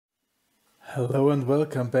Hello and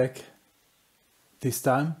welcome back. This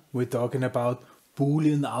time we're talking about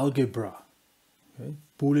Boolean Algebra. Okay?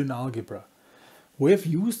 Boolean Algebra. We have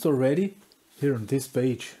used already here on this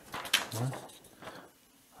page.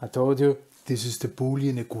 I told you this is the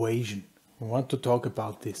Boolean equation. We want to talk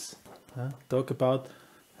about this. Talk about,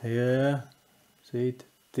 yeah, see it?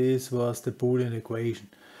 This was the Boolean equation.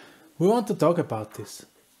 We want to talk about this.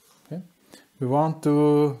 Okay? We want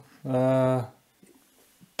to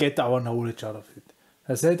get our knowledge out of it.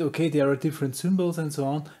 I said, okay, there are different symbols and so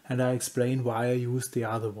on, and I explain why I use the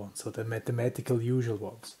other ones, so the mathematical usual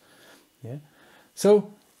ones. Yeah.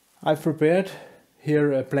 So I've prepared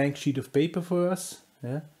here a blank sheet of paper for us.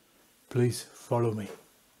 Yeah. Please follow me.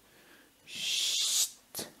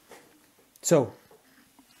 So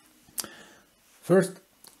first,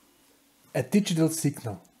 a digital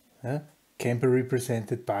signal can be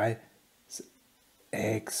represented by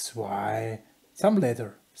X, Y, some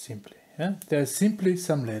letter. Simply, there's simply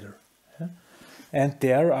some letter, and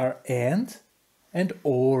there are and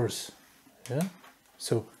ors.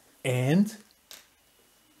 So and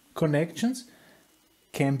connections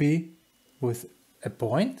can be with a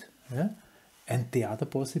point, and the other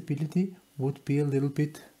possibility would be a little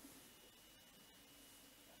bit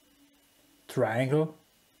triangle,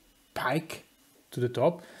 pike to the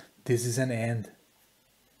top. This is an and.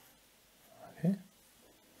 Okay.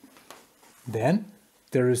 Then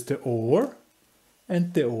there is the or,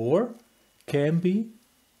 and the or can be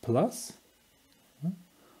plus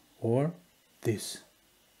or this.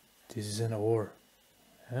 This is an or.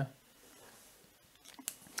 Yeah.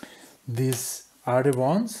 These are the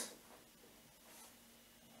ones,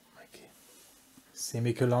 like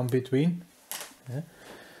semicolon between. Yeah.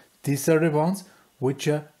 These are the ones which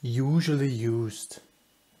are usually used.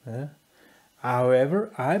 Yeah.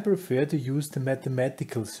 However, I prefer to use the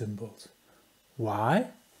mathematical symbols. Why?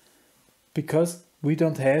 Because we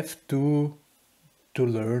don't have to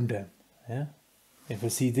learn them. Yeah? If I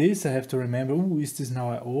see this, I have to remember, oh, is this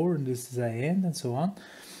now an or and this is an and so on.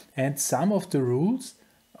 And some of the rules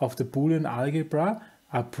of the Boolean algebra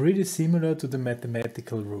are pretty similar to the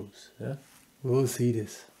mathematical rules. Yeah? We'll see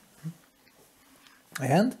this.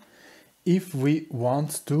 And if we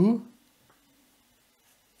want to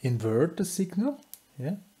invert the signal,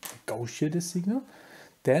 negotiate the signal,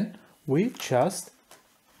 then we just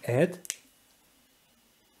add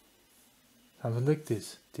something like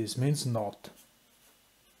this. This means not.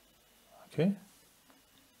 Okay?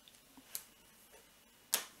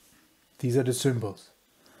 These are the symbols.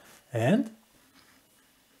 And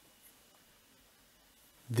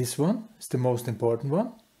this one is the most important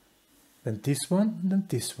one. Then this one, and then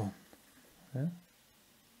this one. Yeah?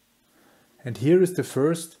 And here is the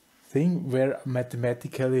first thing where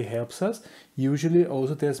mathematically helps us. Usually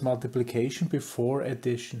also there's multiplication before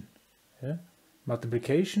addition. Yeah?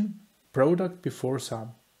 Multiplication, product before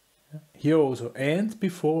sum. Yeah? Here also and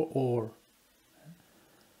before or. Yeah?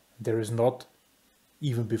 There is not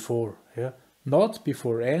even before. Yeah? Not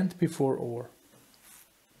before and before or.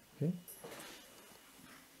 Okay?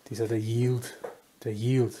 These are the yield. The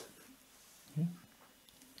yield. Okay?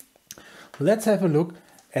 Let's have a look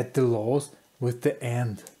at the laws with the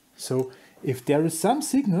and. So if there is some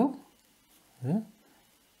signal,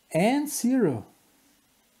 and 0,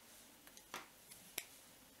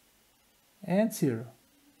 and 0,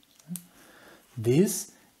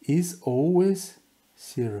 this is always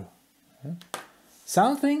 0.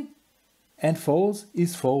 Something and false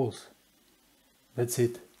is false. That's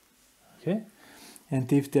it. Okay?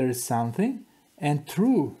 And if there is something and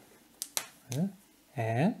true,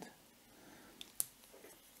 and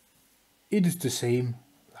it is the same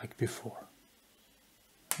like before.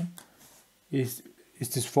 Is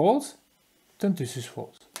this false? Then this is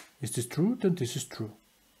false. Is this true? Then this is true.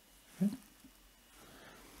 Okay.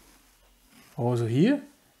 Also here,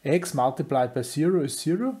 x multiplied by 0 is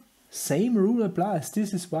 0. Same rule applies.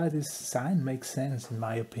 This is why this sign makes sense in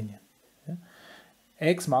my opinion. Yeah.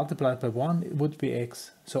 X multiplied by 1 would be x.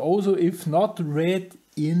 So also if not read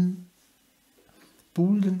in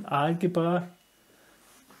Boolean algebra,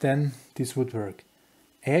 then this would work.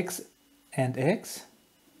 X and x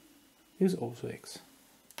is also x.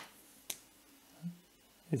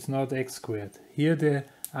 It's not x squared. Here the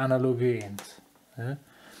analogy ends.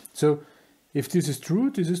 So if this is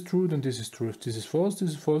true, then this is true. If this is false,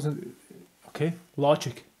 this is false. Okay,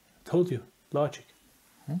 logic. Told you, logic.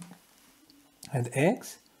 And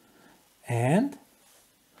x and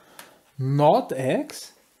not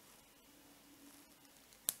x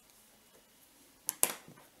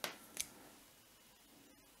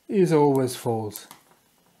is always false.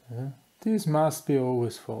 this must be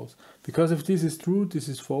always false. Because if this is true, this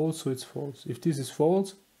is false, so it's false. If this is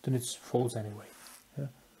false, then it's false anyway. Yeah.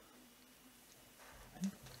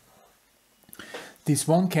 This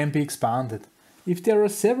one can be expanded. If there are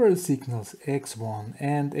several signals, x1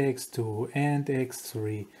 and x2 and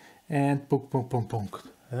x3 and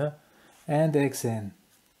yeah, and xn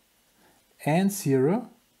and 0,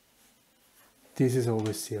 this is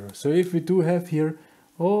always 0. So if we do have here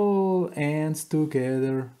all n's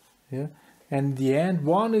together, yeah, and in the end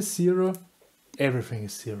 1 is 0, everything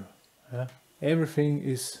is 0. Yeah? Everything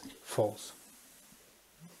is false.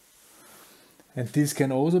 And this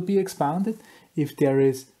can also be expanded if there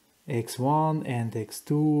is x1 and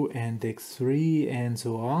x2 and x3 and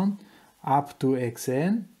so on up to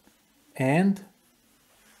xn and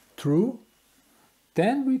true,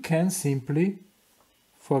 then we can simply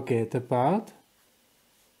forget about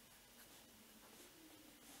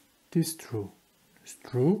this true. It's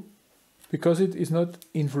true because it is not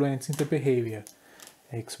influencing the behavior.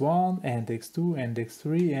 x1 and x2 and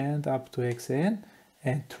x3 and up to xn,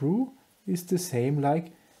 and true is the same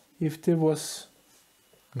like if there was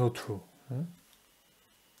no true.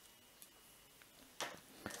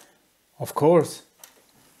 Of course,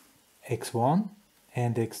 x1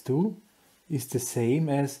 and x2 is the same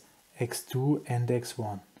as x2 and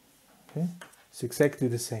x1. Okay? It's exactly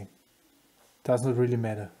the same. Does not really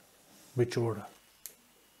matter which order.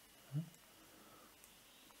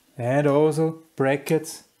 And also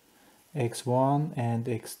brackets x1 and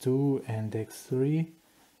x2 and x3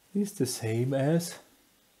 is the same as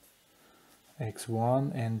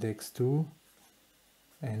x1 and x2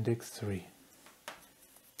 and x3.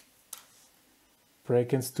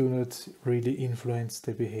 Brackets do not really influence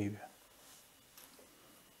the behavior.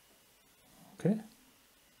 Okay?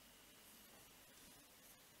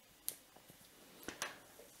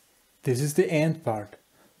 This is the AND part.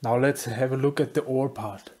 Now let's have a look at the OR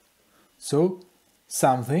part. So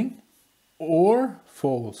something or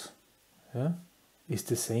false, yeah, is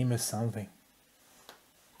the same as something.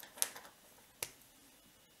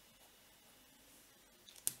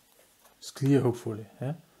 It's clear, hopefully.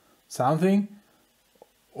 Yeah? Something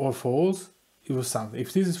or false, it was something.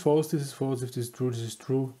 If this is false, this is false. If this is true, this is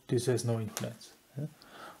true. This has no influence. Yeah?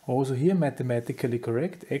 Also here, mathematically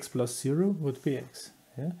correct, x plus 0 would be x.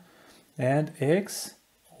 Yeah? And x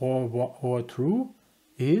or true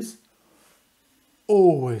is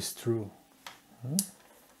always true. Yeah?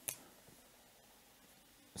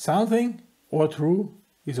 Something or true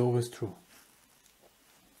is always true.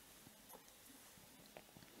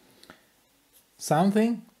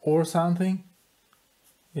 Something or something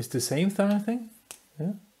is the same thing.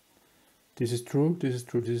 Yeah? This is true, this is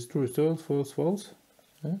true, this is true, it's false, false, false.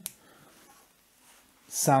 Yeah?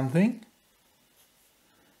 Something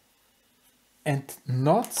and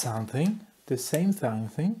not something, the same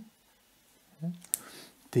thing. Yeah?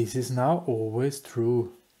 This is now always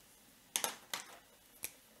true.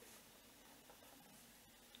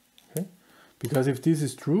 Okay? Because if this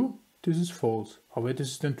is true, this is false. However,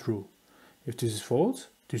 this is then true. If this is false,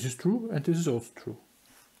 this is true, and this is also true.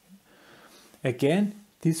 Again,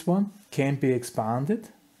 this one can be expanded.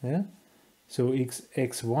 Yeah? So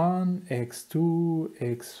x1, x2,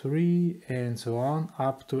 x3, and so on,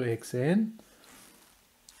 up to xn,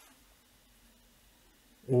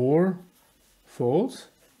 or false,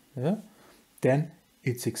 yeah? Then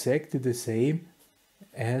it's exactly the same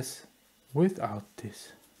as without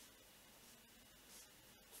this.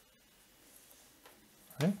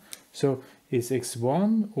 Okay? So is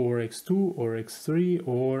x1 or x2 or x3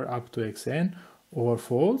 or up to xn or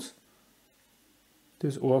false?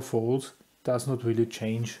 This or false does not really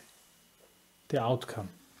change the outcome.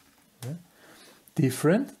 Yeah?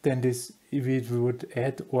 Different than this if we would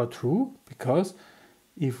add or true, because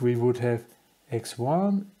if we would have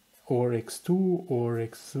x1 or x2 or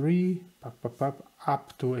x3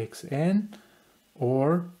 up to xn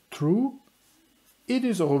or true, it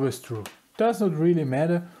is always true. Does not really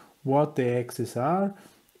matter what the x's are.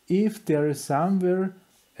 If there is somewhere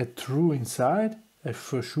a true inside, a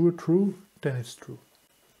for sure true, then it's true.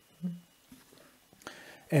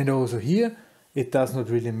 And also here, it does not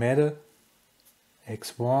really matter.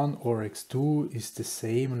 x1 or x2 is the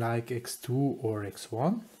same like x2 or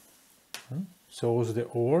x1. So also the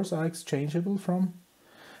ors are exchangeable from.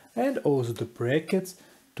 And also the brackets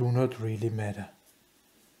do not really matter.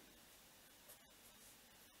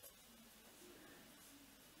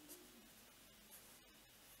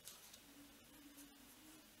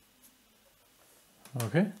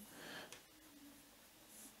 Okay.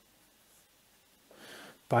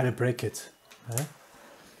 By the brackets.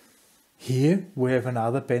 Here we have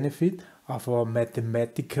another benefit. our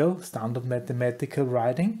mathematical, standard mathematical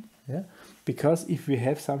writing. Yeah? Because if we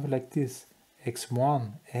have something like this,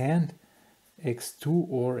 x1 and x2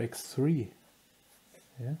 or x3,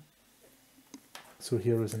 yeah? So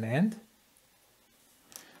here is an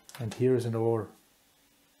and here is an or.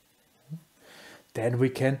 Then we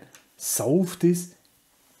can solve this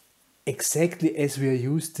exactly as we are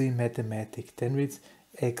used to in mathematics. Then it's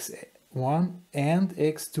x1 and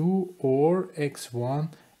x2 or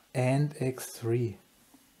x1 and x3.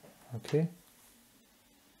 Okay?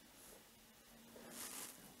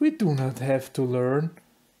 We do not have to learn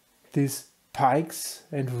these pikes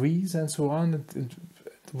and v's and so on, and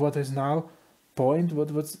what is now point,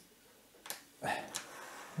 what's...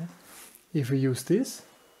 If we use this,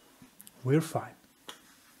 we're fine.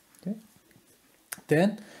 Okay?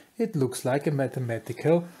 Then it looks like a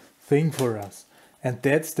mathematical thing for us. And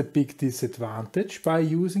that's the big disadvantage by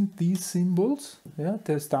using these symbols. Yeah,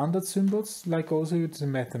 the standard symbols, like also used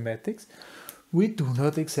in mathematics. We do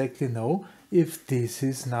not exactly know if this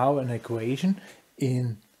is now an equation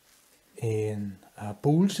in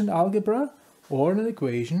Boolean algebra or an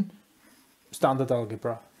equation, standard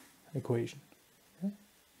algebra equation. Okay?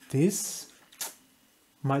 This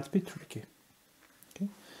might be tricky. Okay?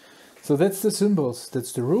 So that's the symbols,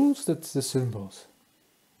 that's the rules, that's the symbols.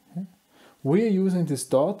 Okay? We are using this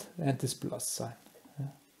dot and this plus sign.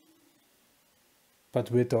 Yeah?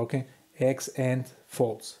 But we're talking x and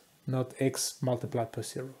false, not x multiplied by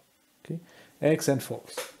 0. Okay? X and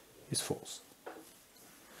false is false.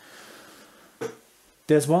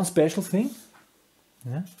 There's one special thing.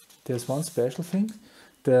 Yeah? There's one special thing.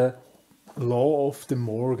 The law of De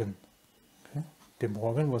Morgan. Okay? De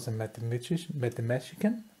Morgan was a mathematician,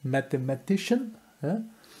 yeah?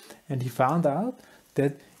 And he found out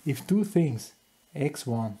that if two things,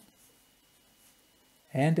 x1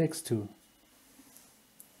 and x2,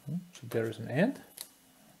 so there is an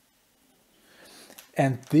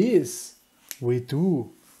and this we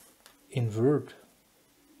do invert,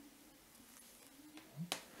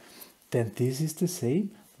 then this is the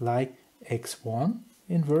same like x1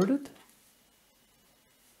 inverted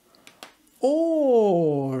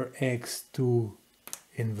or x2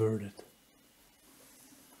 inverted.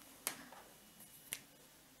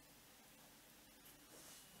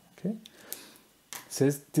 Okay,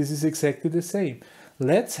 says this is exactly the same.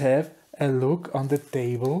 Let's have a look on the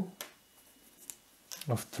table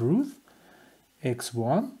of truth.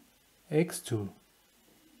 x1, x2,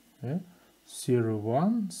 yeah? 0,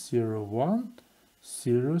 1, 0, 1,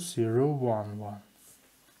 0, 0, 1, 1.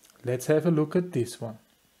 Let's have a look at this one.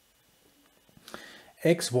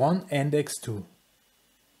 x1 and x2.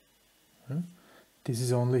 Yeah? This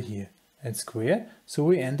is only here. And square, so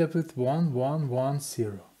we end up with 1, 1, 1,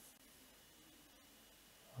 0.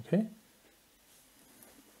 Okay?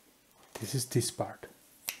 This is this part.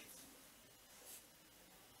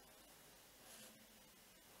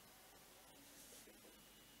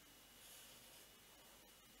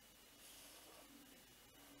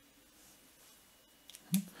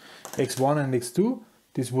 x1 and x2,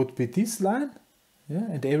 this would be this line, yeah,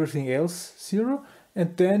 and everything else 0,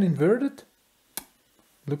 and then inverted,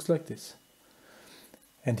 looks like this.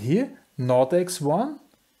 And here, not x1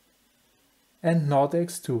 and not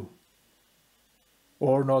x2,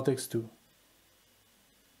 or not x2.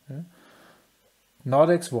 Yeah. Not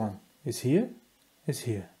x1 is here,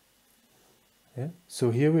 Yeah.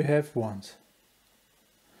 So here we have ones.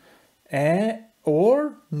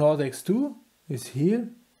 Or not x2 is here,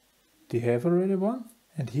 they have already one,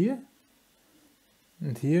 and here,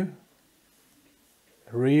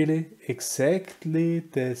 really exactly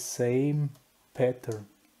the same pattern.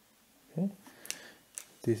 Okay?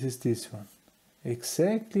 This is this one.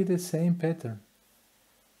 Exactly the same pattern.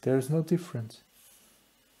 There is no difference.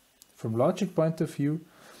 From logic point of view,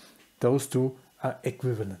 those two are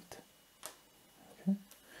equivalent. Okay?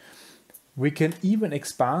 We can even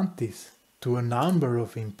expand this to a number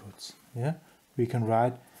of inputs. Yeah? We can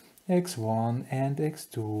write x1 and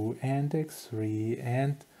x2 and x3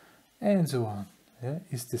 and so on. Yeah?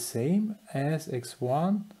 Is the same as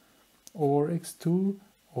x1 or x2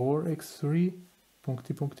 or x3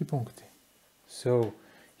 puncti puncti puncti. So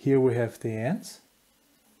here we have the ands.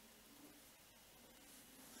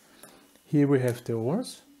 Here we have the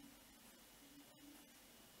ors.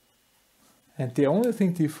 And the only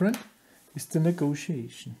thing different is the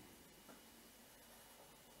negotiation.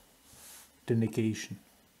 The negation.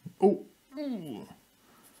 Oh!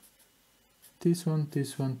 This one,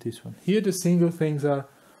 this one, this one. Here the single things are.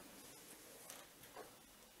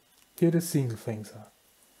 Here the single things are.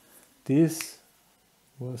 This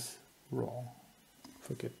was wrong.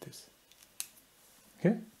 Forget this.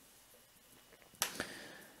 Okay?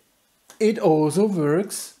 it also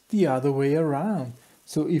works the other way around.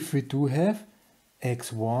 So if we do have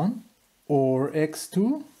x1 or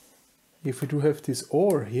x2, if we do have this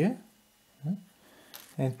or here,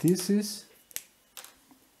 and this is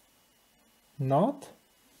not,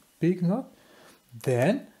 big not,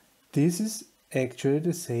 then this is actually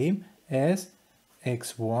the same as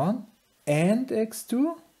x1 and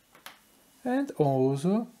x2, and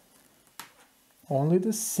also only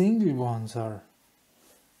the single ones are.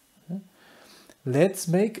 Let's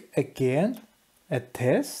make again a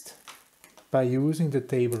test by using the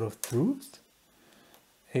table of truth.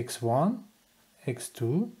 x1,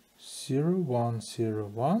 x2, 0, 1, 0,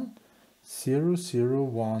 1, 0, 0,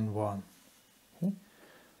 1, 1. Okay.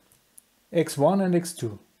 x1 and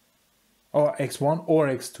x2, or x1 or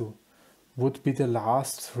x2, would be the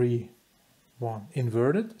last three one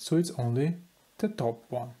inverted, so it's only the top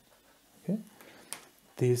one. Okay.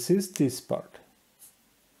 This is this part.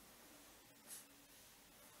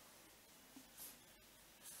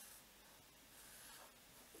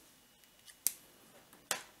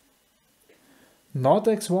 Not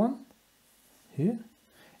x1 here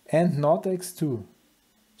and not x2.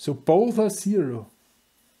 So both are 0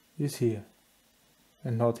 is here.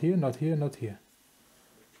 And not here, not here, not here.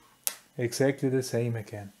 Exactly the same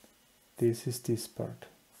again. This is this part.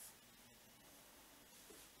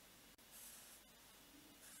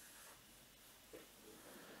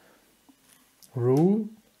 Rule,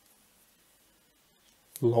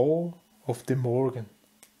 law of De Morgan.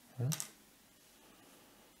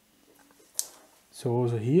 So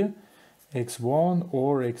also here, x1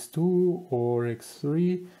 or x2 or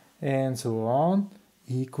x3 and so on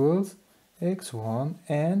equals x1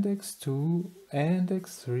 and x2 and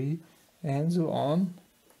x3 and so on.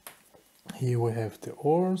 Here we have the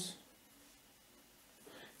ors,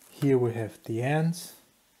 here we have the ands,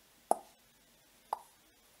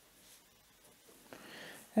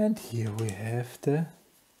 and here we have the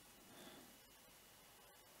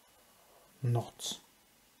nots.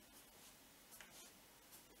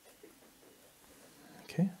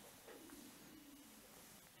 Okay.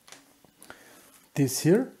 This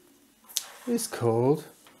here is called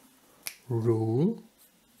rule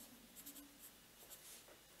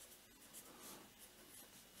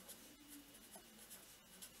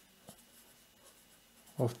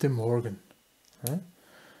of De Morgan.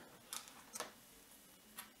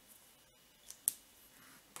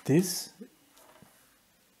 This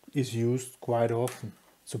is used quite often,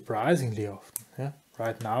 surprisingly often. Yeah?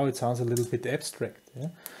 Right now it sounds a little bit abstract, yeah?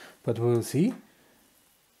 But we'll see.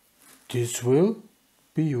 This will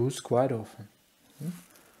be used quite often. Yeah?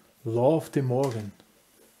 Law of De Morgan,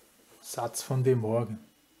 Satz von De Morgan.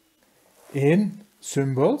 In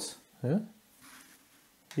symbols, yeah?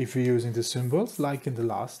 If we're using the symbols like in the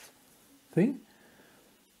last thing,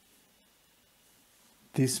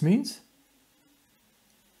 this means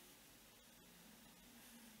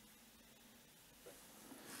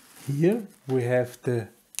here we have the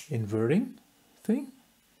inverting thing,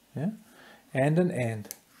 yeah, and an and.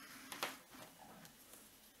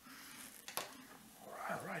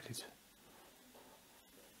 I'll write it.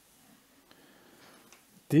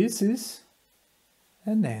 This is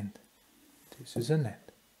an and. This is an and.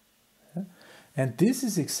 Yeah? And this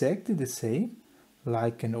is exactly the same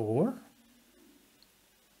like an or.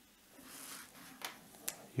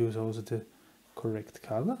 Use also the correct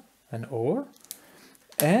color, an or.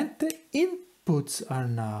 And the inputs are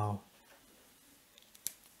now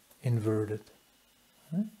inverted.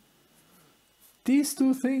 These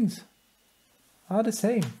two things are the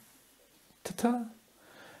same. Ta-ta!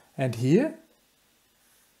 And here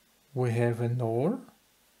we have an or.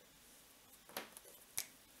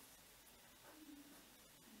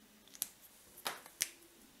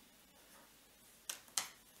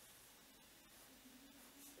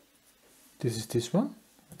 This is this one,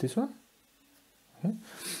 this one. Okay.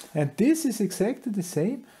 And this is exactly the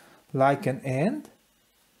same like an and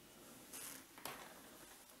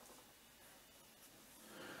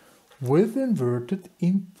with inverted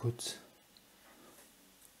inputs.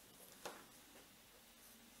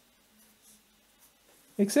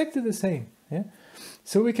 Exactly the same. Yeah?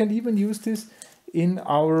 So we can even use this in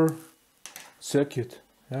our circuit,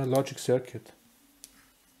 logic circuit.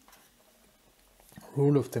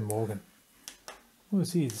 Rule of De Morgan. We'll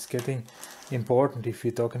see, it's getting important if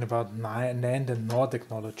we're talking about NAND and NOR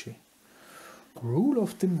technology. Rule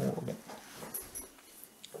of De Morgan.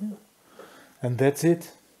 Yeah. And that's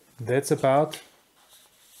it. That's about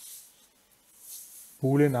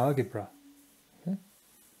Boolean algebra. Okay.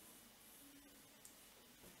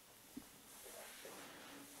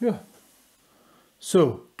 Yeah.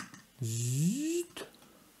 So,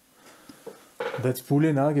 That's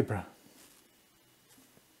Boolean algebra.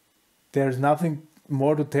 There's nothing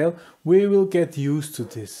more to tell. We will get used to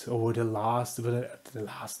this over the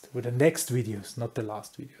next videos, not the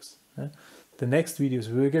last videos. The next videos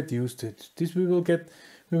we will get used to it. This we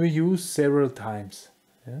will use several times.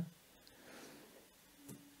 Yeah?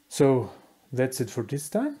 So that's it for this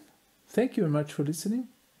time. Thank you very much for listening,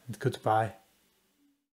 and goodbye.